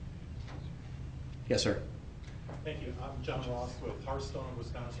 Yes, sir. Thank you. I'm John Ross with Hearthstone,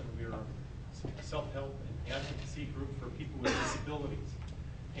 Wisconsin. We are a self-help and advocacy group for people with disabilities.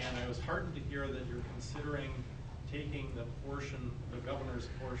 And I was heartened to hear that you're considering taking the portion, the governor's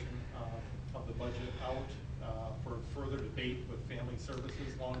portion of the budget out for further debate with family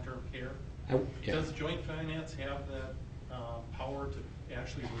services, long-term care. Yeah. Does joint finance have that power to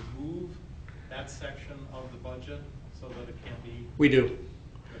actually remove that section of the budget so that it can be? We do.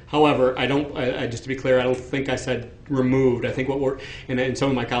 However, just to be clear, I don't think I said removed. I think what we're, and some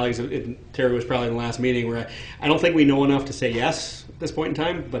of my colleagues, Terry was probably in the last meeting, where I don't think we know enough to say yes at this point in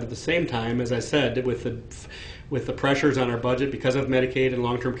time, but at the same time, as I said, with the pressures on our budget because of Medicaid and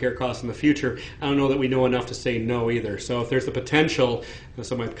long-term care costs in the future, I don't know that we know enough to say no either. So if there's the potential,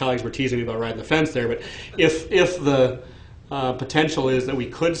 some of my colleagues were teasing me about riding the fence there, but if the potential is that we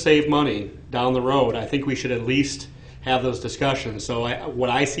could save money down the road, I think we should at least have those discussions. So what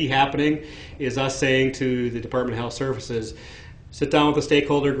I see happening is us saying to the Department of Health Services, sit down with the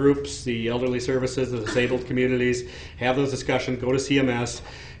stakeholder groups, the elderly services, the disabled communities, have those discussions, go to CMS,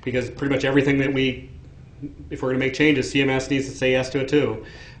 because pretty much everything that if we're going to make changes, CMS needs to say yes to it too.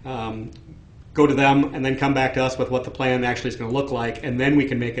 Go to them and then come back to us with what the plan actually is going to look like, and then we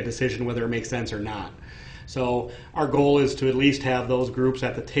can make a decision whether it makes sense or not. So our goal is to at least have those groups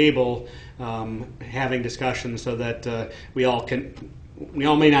at the table having discussions so that we all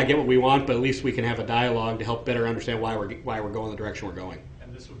may not get what we want, but at least we can have a dialogue to help better understand why we're going the direction we're going.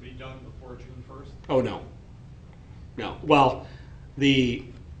 And this would be done before June 1st? Oh, no. No. Well,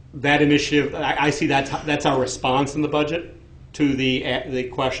 that initiative, I see that's our response in the budget to the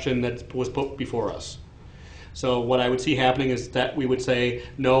question that was put before us. So what I would see happening is that we would say,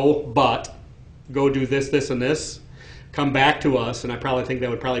 no, but go do this, this, and this. Come back to us, and I probably think that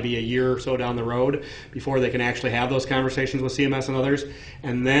would probably be a year or so down the road before they can actually have those conversations with CMS and others,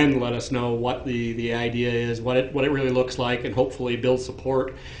 and then let us know what the idea is, what it really looks like, and hopefully build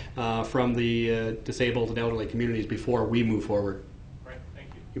support from the disabled and elderly communities before we move forward. Right, thank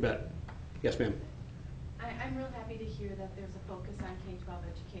you. You bet. Yes, ma'am. I'm real happy to hear that there's a focus on K-12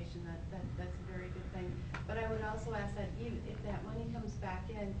 education. That's a very good thing. But I would also ask that if that money comes back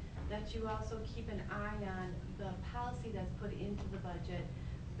in, that you also keep an eye on the policy that's put into the budget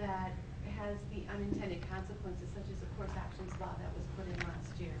that has the unintended consequences, such as the course actions law that was put in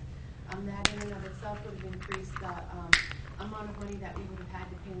last year. That in and of itself would have increased the amount of money that we would have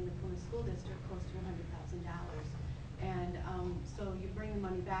had to pay in the Plymouth School District, close to $100,000. And so you bring the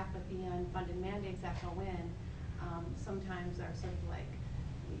money back, but the unfunded mandates that go in sometimes are sort of like,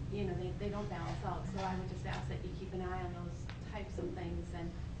 they don't balance out. So I would just ask that you keep an eye on those types of things and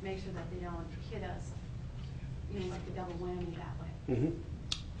make sure that they don't hit us, like a double whammy that way. Mm-hmm.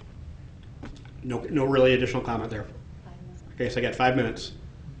 No really additional comment there. Okay, so I got 5 minutes.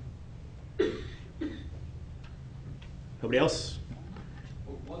 Nobody else?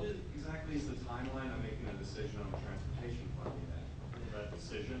 What exactly is the timeline on making a decision on the transportation funding then? Will that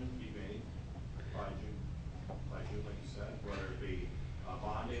decision be made by June, like you said, whether it be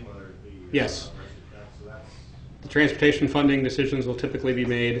bonding, whether it be Yes. So that's The transportation funding decisions will typically be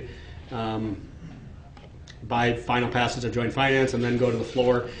made by final passage of joint finance and then go to the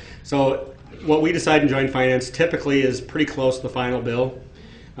floor. So what we decide in joint finance typically is pretty close to the final bill.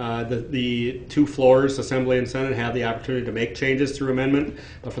 The two floors, Assembly and Senate, have the opportunity to make changes through amendment,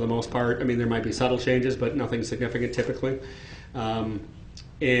 but for the most part, there might be subtle changes, but nothing significant typically.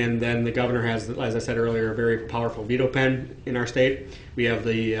 And then the governor has, as I said earlier, a very powerful veto pen in our state. We have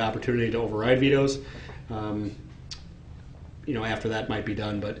the opportunity to override vetoes. After that might be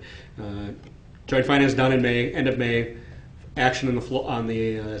done, but joint finance done in May, end of May. Action on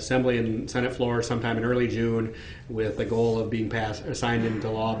the Assembly and Senate floor sometime in early June, with the goal of being signed into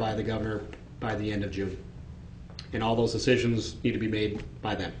law by the governor by the end of June. And all those decisions need to be made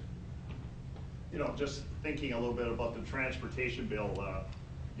by then. Just thinking a little bit about the transportation bill,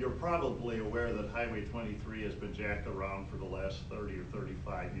 you're probably aware that Highway 23 has been jacked around for the last 30 or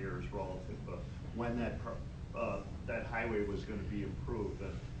 35 years relative to when that highway was going to be improved.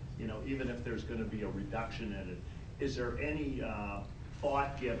 And, even if there's going to be a reduction in it, is there any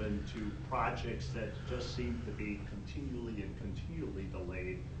thought given to projects that just seem to be continually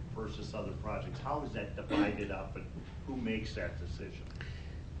delayed versus other projects? How is that divided up, and who makes that decision?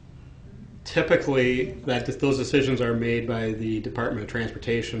 Typically, those decisions are made by the Department of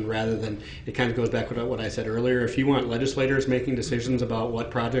Transportation rather than, it kind of goes back to what I said earlier. If you want legislators making decisions about what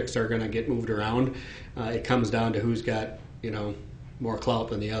projects are going to get moved around, it comes down to who's got, more clout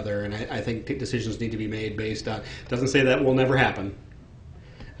than the other. And I think decisions need to be made based on, doesn't say that will never happen.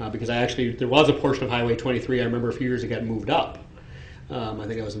 Because there was a portion of Highway 23, I remember a few years it got moved up. I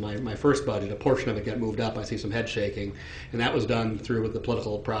think it was in my first budget. A portion of it got moved up. I see some head shaking. And that was done through the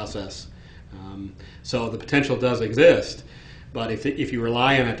political process. So the potential does exist, but if you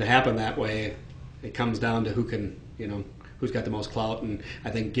rely on it to happen that way, it comes down to who can, who's got the most clout, and I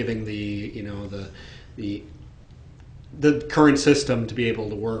think giving the current system to be able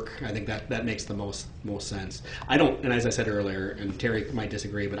to work, I think that makes the most sense. I don't, and as I said earlier, and Terry might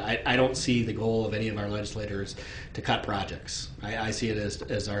disagree, but I don't see the goal of any of our legislators to cut projects. I see it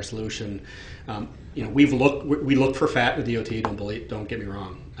as our solution. We looked for fat in the DOT. Don't get me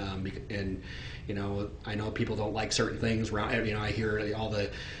wrong, and I know people don't like certain things. I hear all the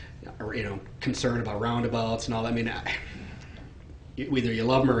concern about roundabouts and all that. I mean, either you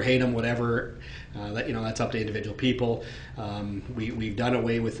love them or hate them, whatever. That's up to individual people. We've done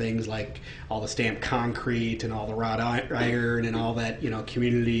away with things like all the stamped concrete and all the wrought iron and all that.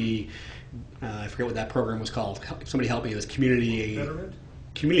 Community. I forget what that program was called. Somebody help me. It was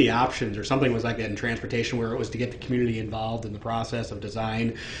community options or something was like that in transportation, where it was to get the community involved in the process of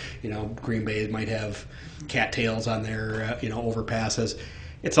design. Green Bay might have cattails on their overpasses.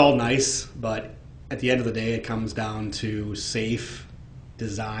 It's all nice, but at the end of the day, it comes down to safe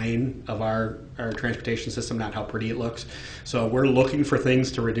design of our transportation system, not how pretty it looks. So we're looking for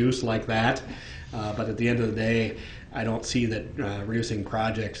things to reduce like that, but at the end of the day, I don't see that reducing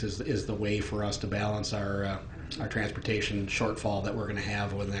projects is the way for us to balance our transportation shortfall that we're going to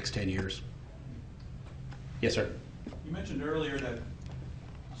have over the next 10 years. Yes, sir. You mentioned earlier that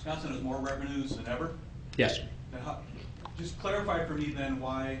Wisconsin has more revenues than ever. Yes. Now, just clarify for me then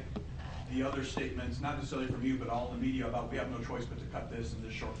why the other statements, not necessarily from you, but all in the media about we have no choice but to cut this and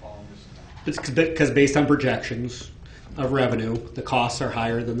this shortfall and this and that. It's because based on projections of revenue, the costs are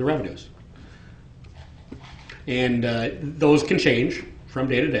higher than the revenues. And those can change from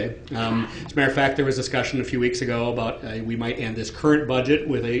day to day. As a matter of fact, there was discussion a few weeks ago about we might end this current budget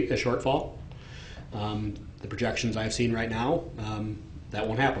with a shortfall. The projections I've seen right now, that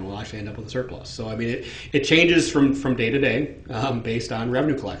won't happen. We'll actually end up with a surplus. So I mean, it changes from day to day based on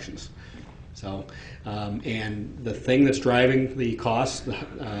revenue collections. So, and the thing that's driving the costs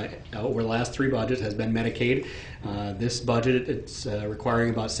over the last 3 budgets has been Medicaid. This budget, it's requiring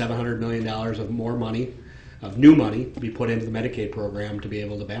about $700 million of more money, of new money, to be put into the Medicaid program to be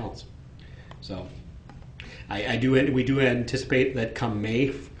able to balance. So, we do anticipate that come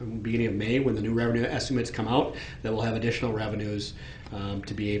May, beginning of May, when the new revenue estimates come out, that we'll have additional revenues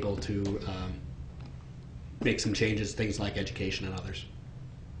to be able to make some changes, things like education and others.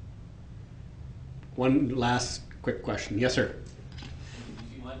 One last quick question. Yes, sir.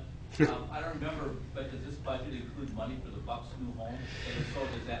 I don't remember, but does this budget include money for the Bucks' new home? And if so,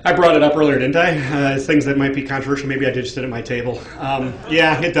 does that... I brought it up earlier, didn't I? Things that might be controversial. Maybe I just did it at my table.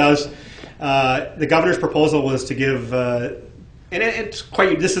 Yeah, it does. The governor's proposal was to give, and it's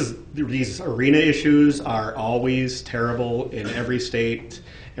quite. These arena issues are always terrible in every state,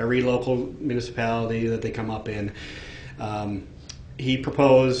 every local municipality that they come up in. He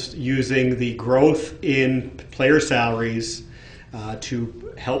proposed using the growth in player salaries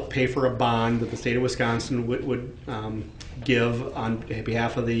to help pay for a bond that the state of Wisconsin would give on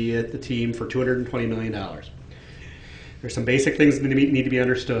behalf of the team for $220 million. There's some basic things that need to be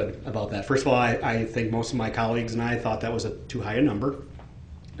understood about that. First of all, I think most of my colleagues and I thought that was too high a number,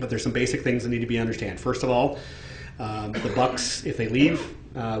 but there's some basic things that need to be understood. First of all, the Bucks, if they leave,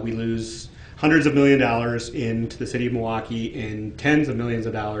 we lose hundreds of $millions into the city of Milwaukee and tens of millions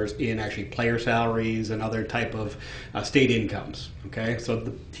of dollars in actually player salaries and other type of state incomes. Okay, so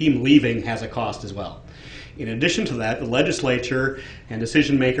the team leaving has a cost as well. In addition to that, the legislature and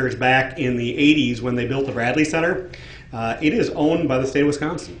decision makers back in the 80s when they built the Bradley Center, it is owned by the state of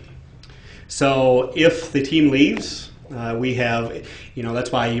Wisconsin. So if the team leaves, we have,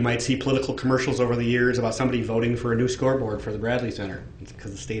 that's why you might see political commercials over the years about somebody voting for a new scoreboard for the Bradley Center. It's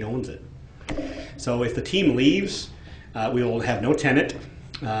because the state owns it. So if the team leaves, we will have no tenant.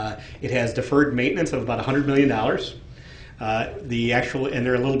 It has deferred maintenance of about $100 million. And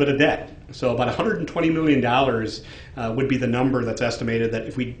they're a little bit of debt. So about $120 million would be the number that's estimated that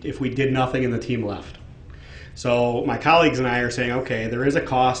if we did nothing and the team left. So my colleagues and I are saying, okay, there is a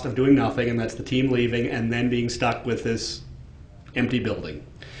cost of doing nothing, and that's the team leaving and then being stuck with this empty building.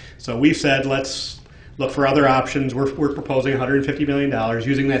 So we've said let's look for other options. We're proposing $150 million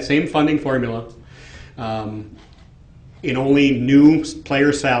using that same funding formula in only new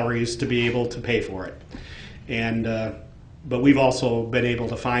player salaries to be able to pay for it. And but we've also been able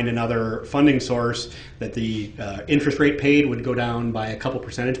to find another funding source that the interest rate paid would go down by a couple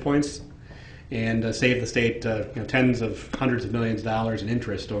percentage points and save the state tens of hundreds of millions of dollars in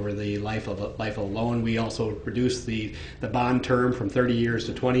interest over the life of a loan. We also reduced the bond term from 30 years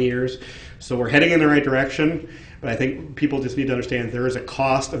to 20 years. So we're heading in the right direction, but I think people just need to understand there is a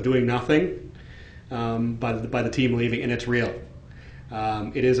cost of doing nothing by the team leaving, and it's real.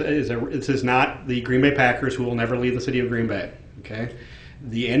 This is not the Green Bay Packers, who will never leave the city of Green Bay. Okay,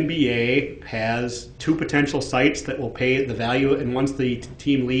 the NBA has 2 potential sites that will pay the value, and once the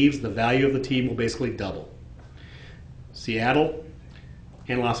team leaves, the value of the team will basically double. Seattle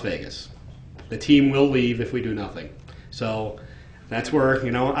and Las Vegas. The team will leave if we do nothing. So that's where,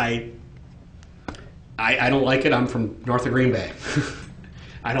 I don't like it. I'm from north of Green Bay.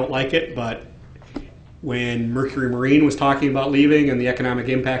 I don't like it, but when Mercury Marine was talking about leaving and the economic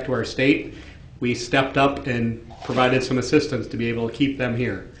impact to our state, we stepped up and provided some assistance to be able to keep them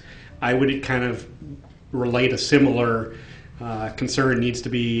here. I would kind of relate a similar concern needs to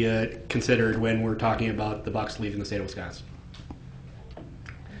be considered when we're talking about the Bucks leaving the state of Wisconsin.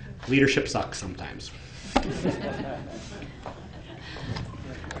 Leadership sucks sometimes.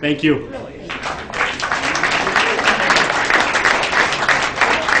 Thank you.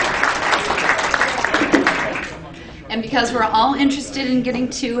 And because we're all interested in getting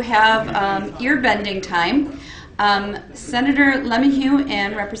to have ear-bending time, Senator Lemieux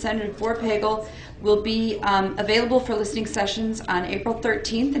and Representative Vorpagel will be available for listening sessions on April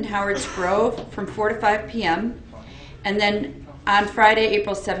 13th in Howard's Grove from 4 to 5 p.m. And then on Friday,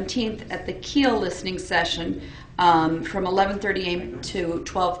 April 17th at the Kiel listening session from 11:30 a.m. to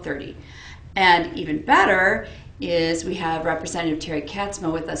 12:30. And even better is we have Representative Terry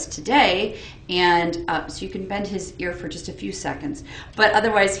Katzma with us today, and so you can bend his ear for just a few seconds. But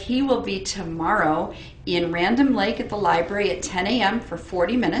otherwise, he will be tomorrow in Random Lake at the library at 10 a.m. for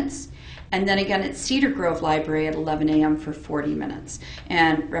 40 minutes, and then again at Cedar Grove Library at 11 a.m. for 40 minutes.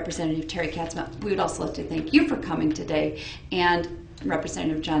 And Representative Terry Katzma, we would also like to thank you for coming today, and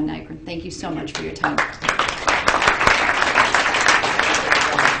Representative John Nygren, thank you so much for your time.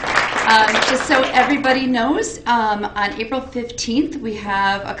 Just so everybody knows, on April 15th, we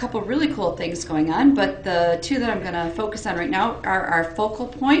have a couple really cool things going on, but the 2 that I'm going to focus on right now are our focal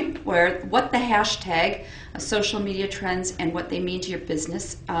point, where what the hashtag, social media trends, and what they mean to your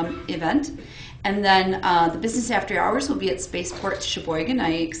business event. And then the business after hours will be at Spaceport Sheboygan.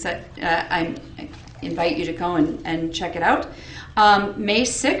 I invite you to go and check it out. May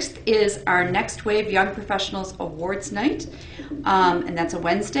 6th is our Next Wave Young Professionals Awards Night, and that's a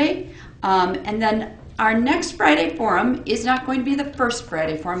Wednesday. And then our next Friday Forum is not going to be the first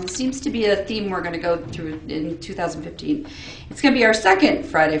Friday Forum. It seems to be a theme we're going to go through in 2015. It's going to be our second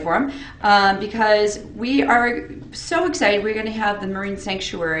Friday Forum because we are so excited. We're going to have the Marine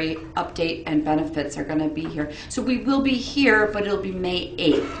Sanctuary update and benefits are going to be here. So we will be here, but it'll be May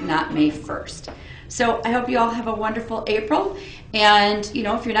 8th, not May 1st. So I hope you all have a wonderful April. And,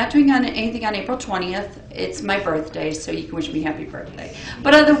 if you're not doing anything on April 20th, it's my birthday, so you can wish me happy birthday.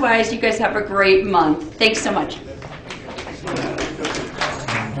 But otherwise, you guys have a great month. Thanks so much.